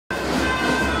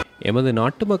எமது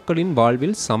நாட்டு மக்களின்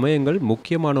வாழ்வில் சமயங்கள்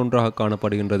முக்கியமான ஒன்றாக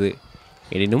காணப்படுகின்றது.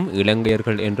 எனினும்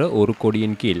இலங்கையர்கள் என்ற ஒரு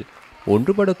கொடியின் கீழ்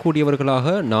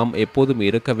ஒன்றுபடக்கூடியவர்களாக நாம் எப்போதும்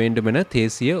இருக்க வேண்டுமென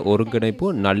தேசிய ஒருங்கிணைப்பு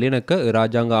நல்லிணக்க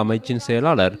இராஜாங்க அமைச்சின்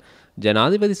செயலாளர்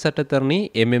ஜனாதிபதி சட்டத்தரணி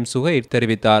MM சுஹைர்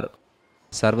தெரிவித்தார்.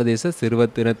 சர்வதேச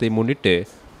சிறுவர் தினத்தை முன்னிட்டு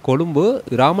கொழும்பு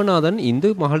ராமநாதன் இந்து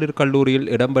மகளிர் கல்லூரியில்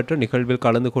இடம்பெற்ற நிகழ்வில்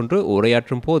கலந்து கொண்டு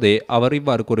உரையாற்றும் போதே அவர்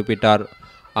இவ்வாறு குறிப்பிட்டார்.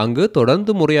 அங்கு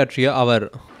தொடர்ந்து உரையாற்றிய அவர்,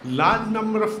 large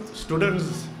number of students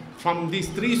from these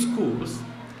three schools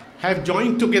have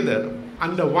joined together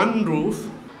under one roof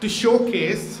to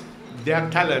showcase their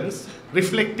talents,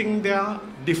 reflecting their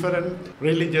different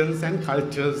religions and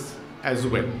cultures as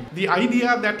well. The idea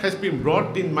that has been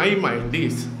brought in my mind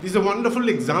is a wonderful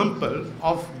example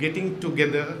of getting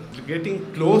together, getting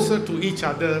closer to each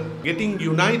other, getting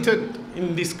united in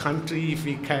this country if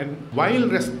we can, while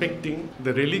respecting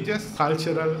the religious,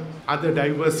 cultural, other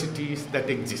diversities that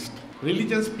exist.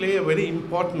 Religions play a very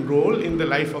important role in the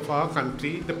life of our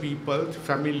country, the people,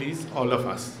 families, all of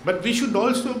us. But we should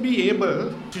also be able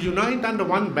to unite under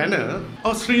one banner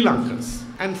of Sri Lankans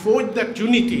and forge that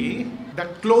unity,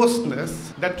 that closeness,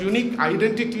 that unique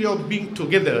identity of being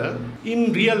together in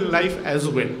real life as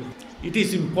well. It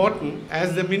is important, as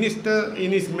the minister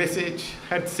in his message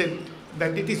had said,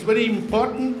 that it is very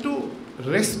important to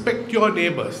respect your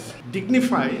neighbors,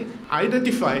 dignify,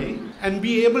 identify, and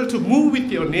be able to move with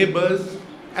your neighbors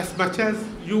as much as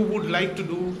you would like to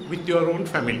do with your own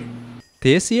family.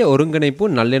 தேசிய ஒருங்கிணைப்பு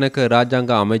நல்லிணக்க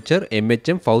இராஜாங்க அமைச்சர்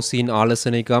MHM ஃபவுசியின்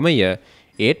ஆலோசனைக்கு அமைய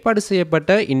ஏற்பாடு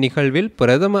செய்யப்பட்ட இந்நிகழ்வில்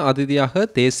பிரதம அதிதியாக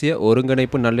தேசிய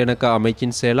ஒருங்கிணைப்பு நல்லிணக்க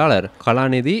அமைச்சின் செயலாளர்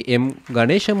கலாநிதி M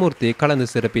கணேசமூர்த்தி கலந்து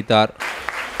சிறப்பித்தார்.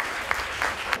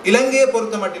 இலங்கையை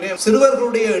பொறுத்த மட்டிலே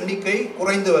சிறுவர்களுடைய எண்ணிக்கை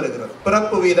குறைந்து வருகிறது,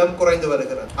 பிறப்பு வீதம் குறைந்து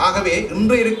வருகிறது. ஆகவே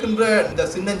இன்று இருக்கின்ற இந்த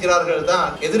சின்னஞ்சிறார்கள் தான்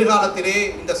எதிர்காலத்திலே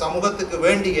இந்த சமூகத்துக்கு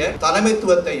வேண்டிய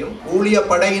தலைமைத்துவத்தையும் ஊழிய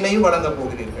படையினையும் வழங்க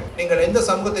போகிறீர்கள். நீங்கள் எந்த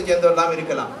சமூகத்தை சேர்ந்தவர்களாக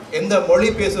இருக்கலாம், எந்த மொழி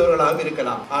பேசுபவர்களாக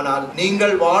இருக்கலாம், ஆனால்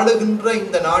நீங்கள் வாழுகின்ற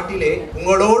இந்த நாட்டிலே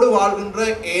உங்களோடு வாழ்கின்ற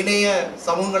ஏனைய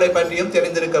சமூகங்களை பற்றியும்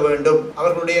தெரிந்திருக்க வேண்டும்,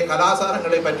 அவர்களுடைய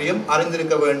கலாச்சாரங்களை பற்றியும்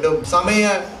அறிந்திருக்க வேண்டும்,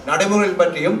 சமய நடைமுறை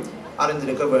பற்றியும்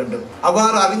அறிந்திருக்க வேண்டும்.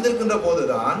 அவ்வாறு அறிந்திருக்கின்ற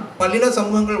போதுதான் பல்லின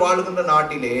சமூகங்கள் வாழுகின்ற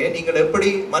நாட்டிலே நீங்கள் எப்படி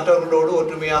மற்றவர்களோடு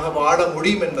ஒற்றுமையாக வாழ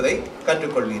முடியும் என்பதை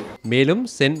கற்றுக்கொள்வீர்கள். மேலும்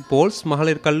சென்ட் போல்ஸ்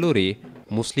மகளிர் கல்லூரி,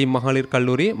 முஸ்லிம் மகளிர்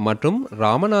கல்லூரி மற்றும்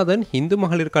ராமநாதன் இந்து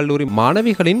மகளிர் கல்லூரி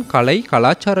மாணவிகளின் கலை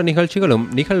கலாச்சார நிகழ்ச்சிகளும்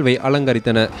நிகழ்வை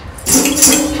அலங்கரித்தன.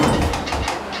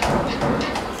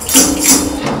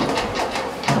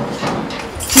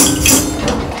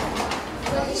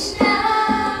 Krishna